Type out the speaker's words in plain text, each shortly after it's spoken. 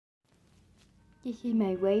This is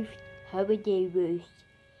my wife's holiday roast.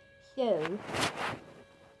 So,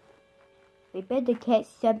 we better catch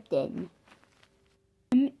something.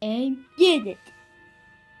 And get it!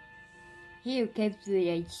 Here comes what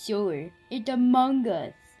I saw. It's Among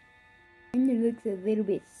Us. And it looks a little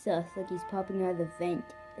bit sus, like he's popping out of the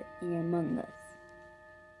vent in Among Us.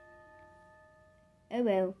 Oh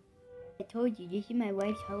well. I told you, this is my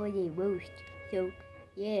wife's holiday roast. So,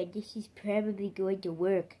 yeah, this is probably going to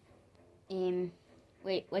work.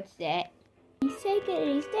 Wait, what's that? He's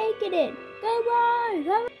taking it! Come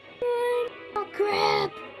on! Oh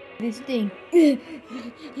crap! This thing.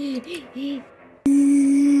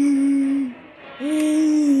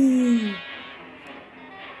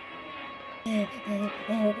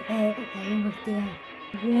 Almost there.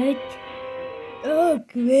 What? Oh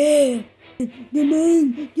crap! Come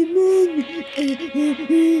on! Come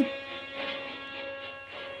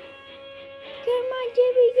on,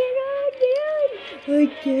 Jimmy, get on! I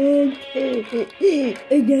can't.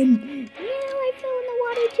 Again. No, I fell in the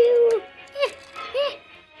water too.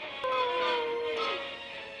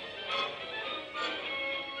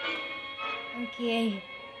 Okay,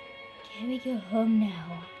 can we go home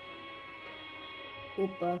now?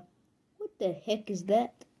 Opa, what the heck is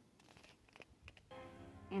that?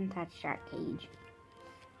 Anti-shark cage.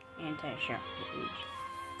 Anti-shark cage.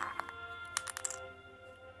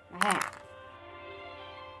 Aha.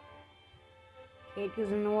 Kid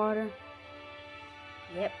goes in the water.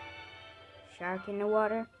 Yep. Shark in the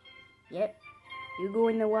water. Yep. You go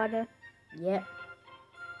in the water. Yep.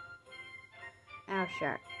 Our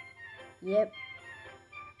shark. Yep.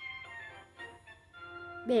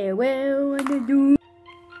 Very well, what to do?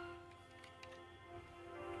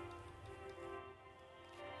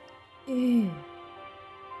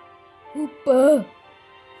 Hoopa.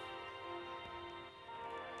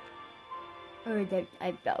 Or that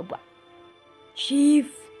I fell.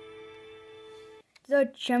 Chief, so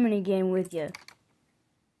chumming again with you.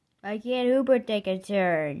 Why can't Hooper take a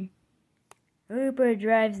turn? Hooper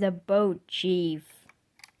drives the boat, Chief.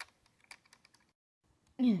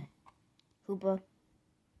 Hooper,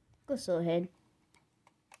 go slow ahead.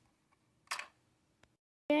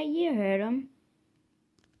 Yeah, you heard him.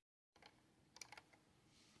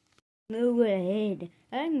 Move ahead.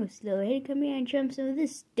 I'm gonna slow ahead. Come here and chum some of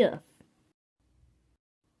this stuff.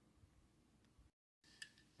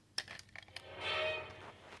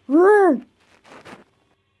 Run!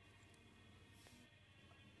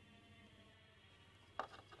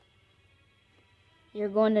 You're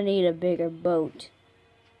going to need a bigger boat.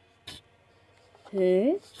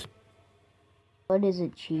 Huh? What is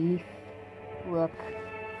it, Chief? Look.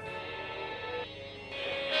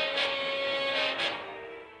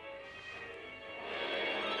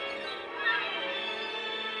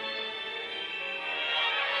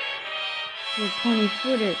 It's a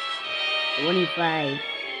 20-footer. 25.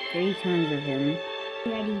 3 tons of him.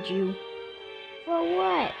 I need you. For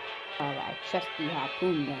what? Oh, that trusty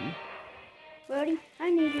harpoon gun. Brody, I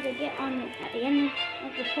need you to get on at the end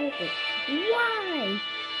of the pulpit. Why?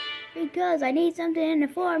 Because I need something in the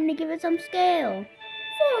form to give it some scale.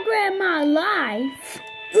 For Grandma life.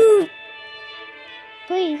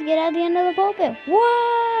 Please get at the end of the pulpit.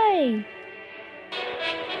 Why?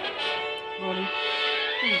 Brody,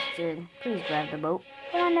 please drive the boat.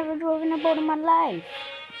 But I never drove in a boat in my life.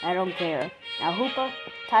 I don't care. Now, Hooper,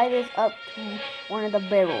 tie this up to one of the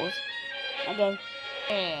barrels. Okay.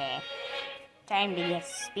 Time to get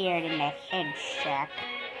speared in the head, Shaq.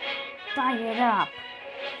 Tie it up.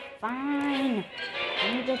 Fine.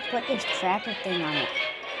 Let me just put this tracker thing on it.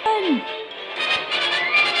 Run!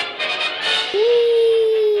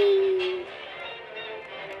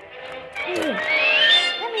 Here,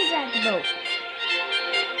 let me drive the boat.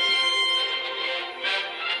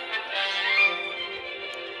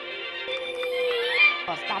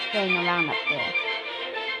 Oh, stop playing around up there.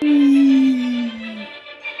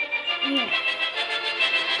 Yeah.